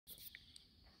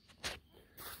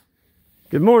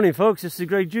Good morning, folks. This is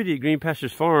Greg Judy at Green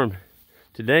Pastures Farm.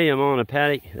 Today I'm on a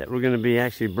paddock that we're going to be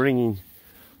actually bringing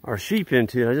our sheep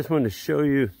into. I just wanted to show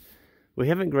you, we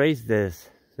haven't grazed this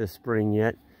spring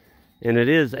yet, and it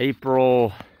is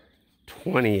April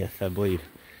 20th, I believe.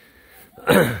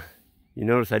 You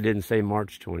notice I didn't say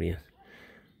March 20th.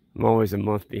 I'm always a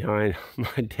month behind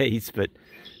my dates, but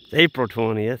it's April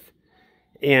 20th.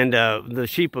 And the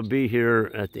sheep will be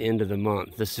here at the end of the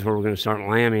month. This is where we're going to start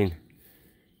lambing.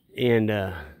 And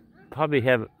probably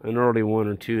have an early one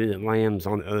or two that lambs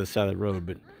on the other side of the road,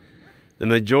 but the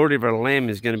majority of our lamb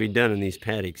is going to be done in these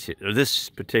paddocks, or this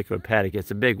particular paddock.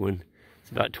 It's a big one. It's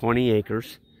about 20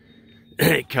 acres.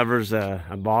 It covers a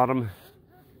bottom.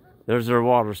 There's our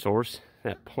water source,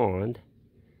 that pond,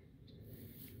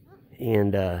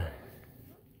 and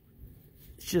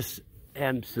it's just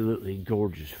absolutely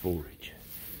gorgeous forage.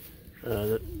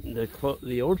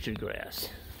 The orchard grass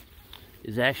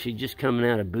is actually just coming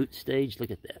out of boot stage. Look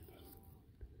at that.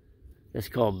 That's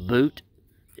called boot.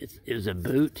 It was a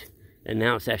boot, and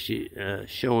now it's actually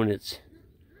showing its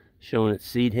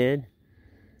seed head.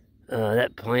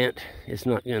 That plant, it's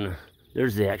not gonna.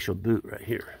 There's the actual boot right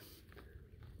here.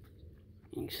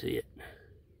 You can see it.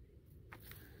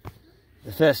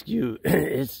 The fescue,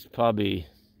 it's probably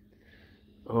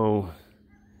 2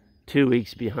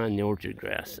 weeks behind the orchard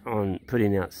grass on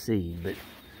putting out seed, but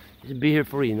it'll be here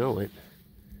before you know it.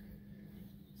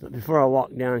 So before I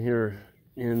walk down here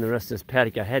in the rest of this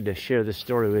paddock, I had to share this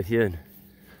story with you. And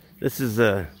this is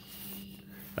a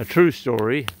true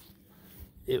story.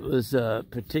 It was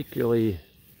particularly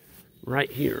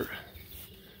right here.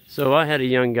 So I had a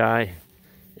young guy,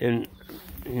 and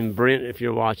Brent, if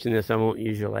you're watching this, I won't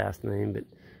use your last name, but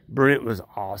Brent was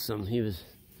awesome. He was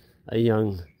a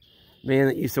young man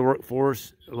that used to work for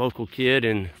us, a local kid,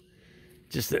 and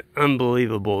just an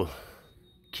unbelievable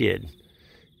kid.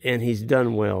 And he's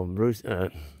done well. Bruce,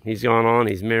 he's gone on,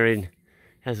 he's married,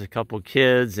 has a couple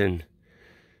kids, and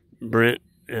Brent,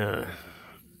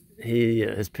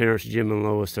 his parents, Jim and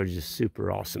Lois, are just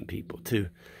super awesome people too.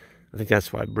 I think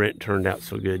that's why Brent turned out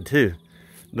so good too.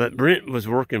 But Brent was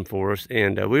working for us,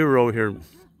 and we were over here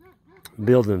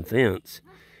building fence,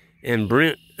 and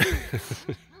Brent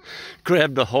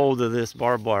grabbed a hold of this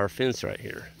barbed wire fence right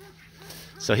here.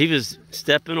 So he was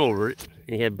stepping over it,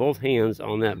 and he had both hands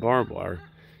on that barbed wire.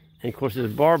 And of course,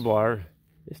 this barbed wire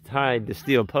is tied to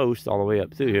steel posts all the way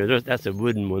up through here. That's a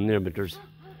wooden one there, but there's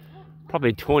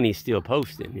probably 20 steel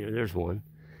posts in here. There's one.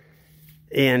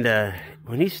 And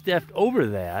when he stepped over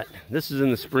that, this is in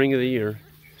the spring of the year,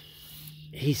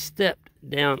 he stepped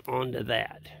down onto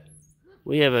that.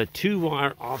 We have a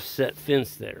 2-wire offset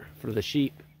fence there for the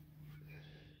sheep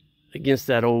against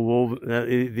that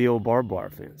the old barbed wire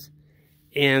fence.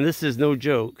 And this is no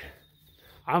joke.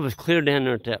 I was clear down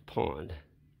there at that pond,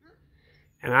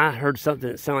 and I heard something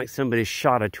that sounded like somebody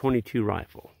shot a .22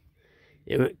 rifle.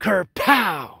 It went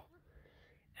kerpow!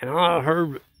 And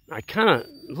I kind of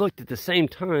looked at the same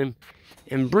time,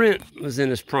 and Brent was in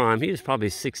his prime. He was probably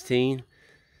 16.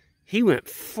 He went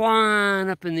flying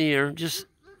up in the air, just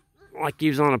like he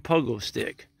was on a pogo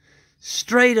stick,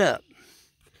 straight up,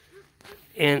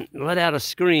 and let out a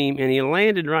scream, and he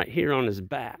landed right here on his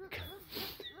back.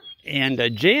 And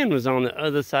Jan was on the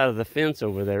other side of the fence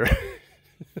over there.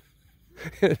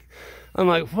 I'm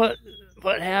like, what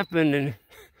happened? And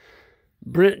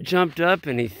Brent jumped up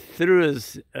and he threw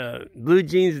his blue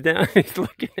jeans down. He's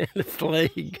looking at his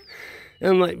leg. And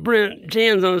I'm like, Brent,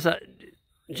 Jan's on the side.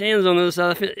 Jan's on the other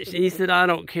side of the fence. He said, I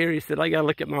don't care. He said, I gotta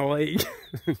look at my leg.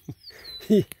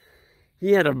 He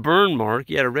had a burn mark.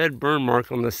 He had a red burn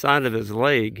mark on the side of his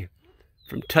leg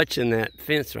from touching that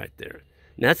fence right there.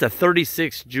 And that's a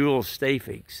 36 joule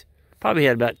Stafix. Probably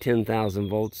had about 10,000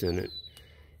 volts in it.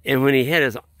 And when he had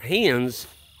his hands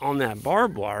on that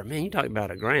barbed wire, man, you talk about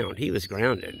a ground. He was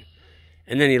grounded.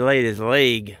 And then he laid his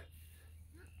leg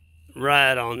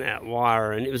right on that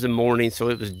wire. And it was a morning, so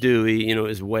it was dewy, you know, it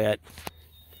was wet.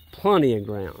 Plenty of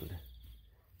ground.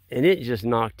 And it just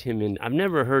knocked him in. I've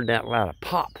never heard that loud a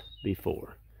pop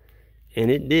before. And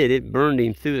it did. It burned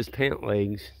him through his pant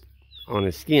legs on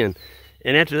his skin.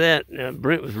 And after that,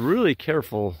 Brent was really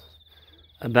careful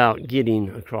about getting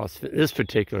across this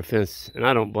particular fence, and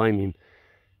I don't blame him.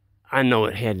 I know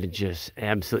it had to just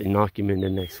absolutely knock him into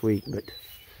next week, but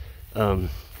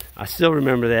I still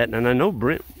remember that, and I know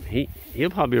Brent,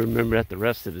 he'll probably remember that the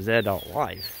rest of his adult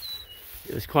life.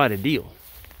 It was quite a deal.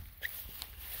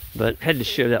 But I had to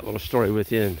share that little story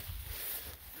with you, and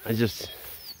I just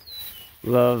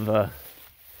love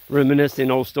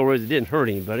reminiscing old stories. It didn't hurt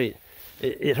anybody.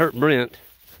 It hurt Brent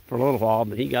for a little while,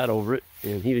 but he got over it,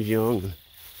 and he was young.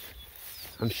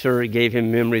 I'm sure it gave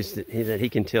him memories that he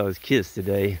can tell his kids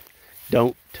today.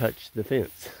 don't touch the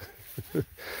fence.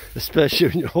 Especially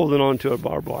when you're holding on to a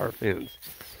barbed wire fence.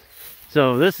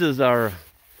 So this is our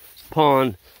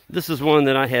pond. This is one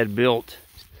that I had built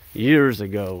years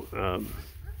ago.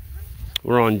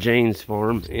 We're on Jane's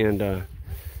farm, and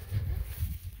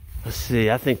let's see,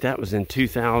 I think that was in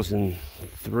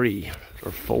 2003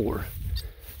 or 4.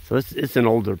 So it's an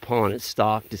older pond. It's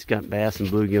stocked. It's got bass and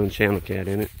bluegill and channel cat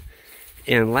in it.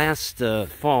 And last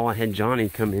fall, I had Johnny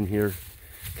come in here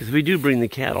because we do bring the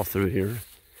cattle through here.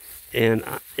 And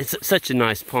it's such a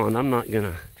nice pond. I'm not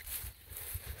gonna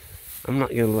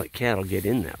let cattle get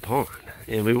in that pond.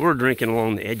 And we were drinking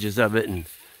along the edges of it, and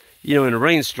you know, in a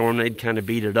rainstorm, they'd kind of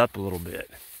beat it up a little bit.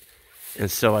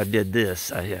 And so I did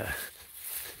this. I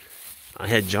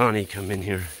had Johnny come in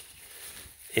here,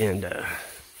 and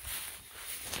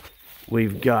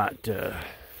we've got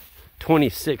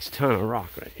 26 ton of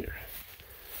rock right here.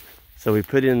 So we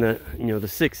put in the, you know, the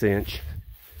 6-inch,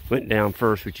 went down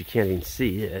first, which you can't even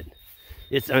see it.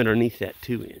 It's underneath that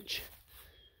 2-inch.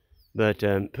 But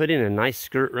put in a nice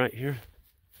skirt right here,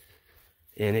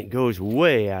 and it goes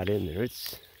way out in there.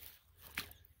 It's,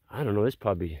 I don't know, it's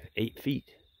probably 8 feet.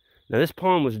 Now this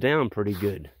pond was down pretty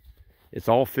good. It's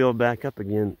all filled back up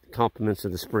again, compliments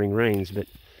of the spring rains, but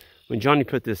when Johnny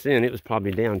put this in, it was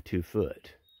probably down 2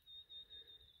 foot.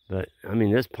 But I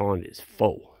mean, this pond is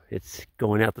full. It's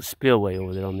going out the spillway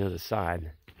over there on the other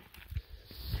side.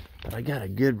 But I got a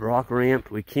good rock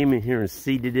ramp. We came in here and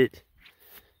seeded it,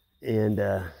 and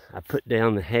I put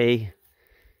down the hay,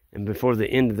 and before the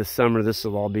end of the summer, this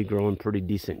will all be growing pretty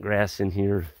decent grass in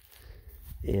here.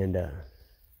 And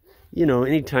you know,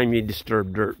 anytime you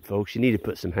disturb dirt, folks, you need to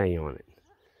put some hay on it,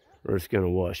 or it's going to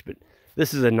wash. But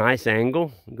this is a nice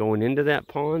angle going into that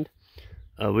pond.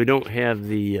 We don't have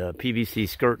the PVC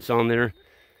skirts on there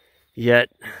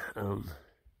yet.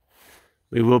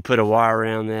 We will put a wire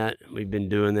around that. We've been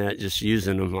doing that, just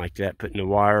using them like that, putting a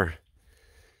wire,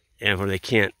 and where they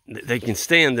can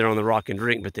stand there on the rock and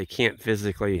drink, but they can't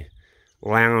physically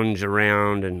lounge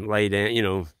around and lay down, you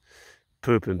know,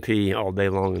 poop and pee all day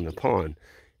long in the pond.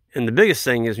 And the biggest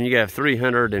thing is when you got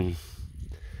 300 and,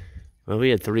 well, we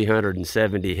had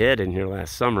 370 head in here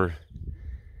last summer.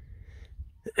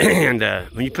 And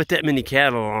when you put that many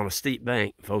cattle on a steep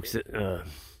bank, folks, they're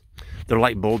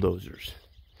like bulldozers.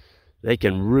 They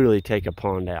can really take a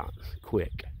pond out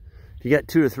quick. If you got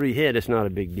 2 or 3 head, it's not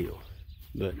a big deal.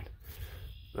 But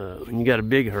when you got a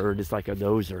big herd, it's like a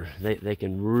dozer. They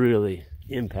can really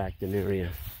impact an area.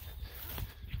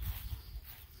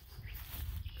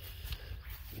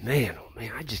 Man, oh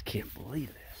man, I just can't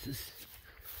believe this.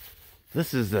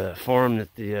 This is the farm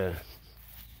that the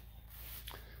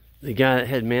guy that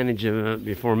had managed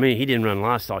before me, he didn't run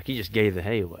livestock. He just gave the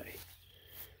hay away.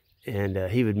 And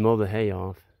he would mow the hay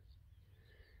off.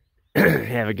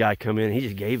 Have a guy come in, he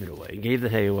just gave it away, gave the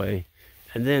hay away,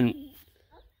 and then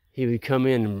he would come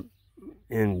in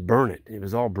and burn it. It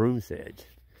was all broom sedge.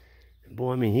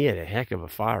 Boy, I mean, he had a heck of a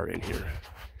fire in here.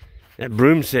 That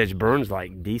broom sedge burns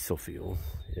like diesel fuel.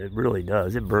 It really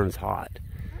does. It burns hot.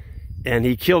 And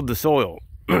he killed the soil,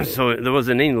 so there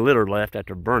wasn't any litter left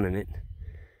after burning it.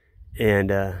 And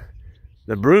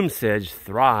the broom sedge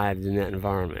thrived in that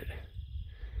environment.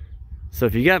 So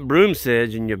if you got broom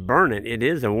sedge and you burn it, it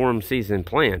is a warm season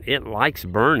plant. It likes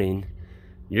burning.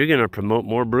 You're going to promote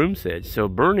more broom sedge. So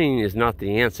burning is not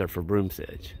the answer for broom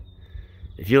sedge.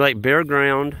 If you like bare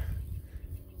ground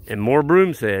and more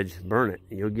broom sedge, burn it.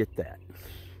 You'll get that.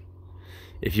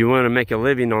 If you want to make a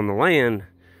living on the land,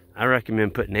 I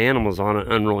recommend putting animals on it,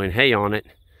 unrolling hay on it.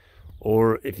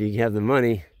 Or if you have the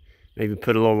money, maybe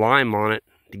put a little lime on it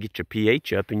to get your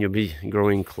pH up, and you'll be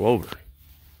growing clover.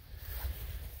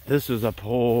 This was a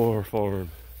poor farm,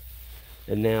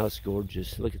 and now it's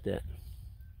gorgeous. Look at that.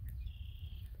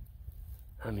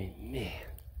 I mean, man,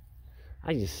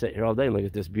 I can just sit here all day and look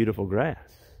at this beautiful grass.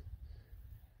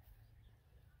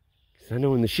 Because I know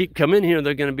when the sheep come in here,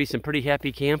 they're going to be some pretty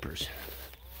happy campers.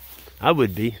 I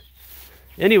would be.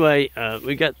 Anyway,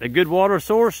 we got a good water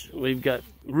source. We've got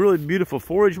really beautiful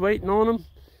forage waiting on them.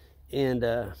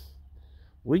 And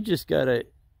we just got to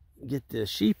get the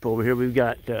sheep over here. We've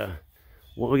got...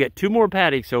 well, we got 2 more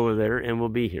paddocks over there, and we'll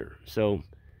be here. So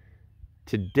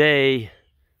today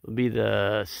will be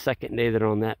the 2nd day they're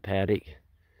on that paddock.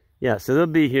 Yeah, so they'll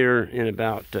be here in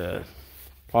about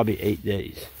probably 8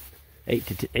 days,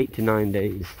 8 to 9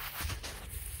 days.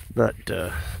 But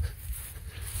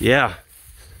yeah,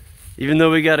 even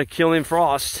though we got a killing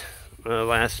frost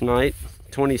last night,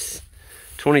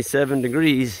 27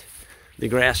 degrees, the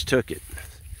grass took it.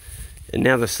 And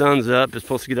now the sun's up. It's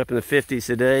supposed to get up in the 50s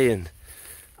today, and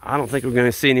I don't think we're going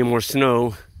to see any more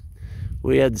snow.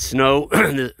 We had snow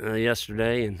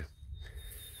yesterday, and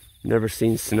Never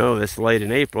seen snow this late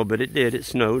in April, but it did. It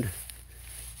snowed.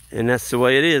 And that's the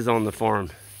way it is on the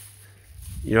farm.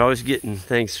 You're always getting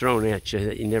things thrown at you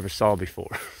that you never saw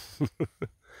before.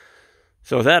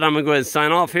 So with that, I'm going to go ahead and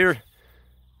sign off here.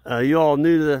 You all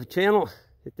new to the channel,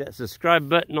 hit that subscribe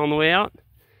button on the way out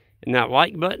and that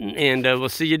like button, and we'll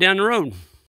see you down the road.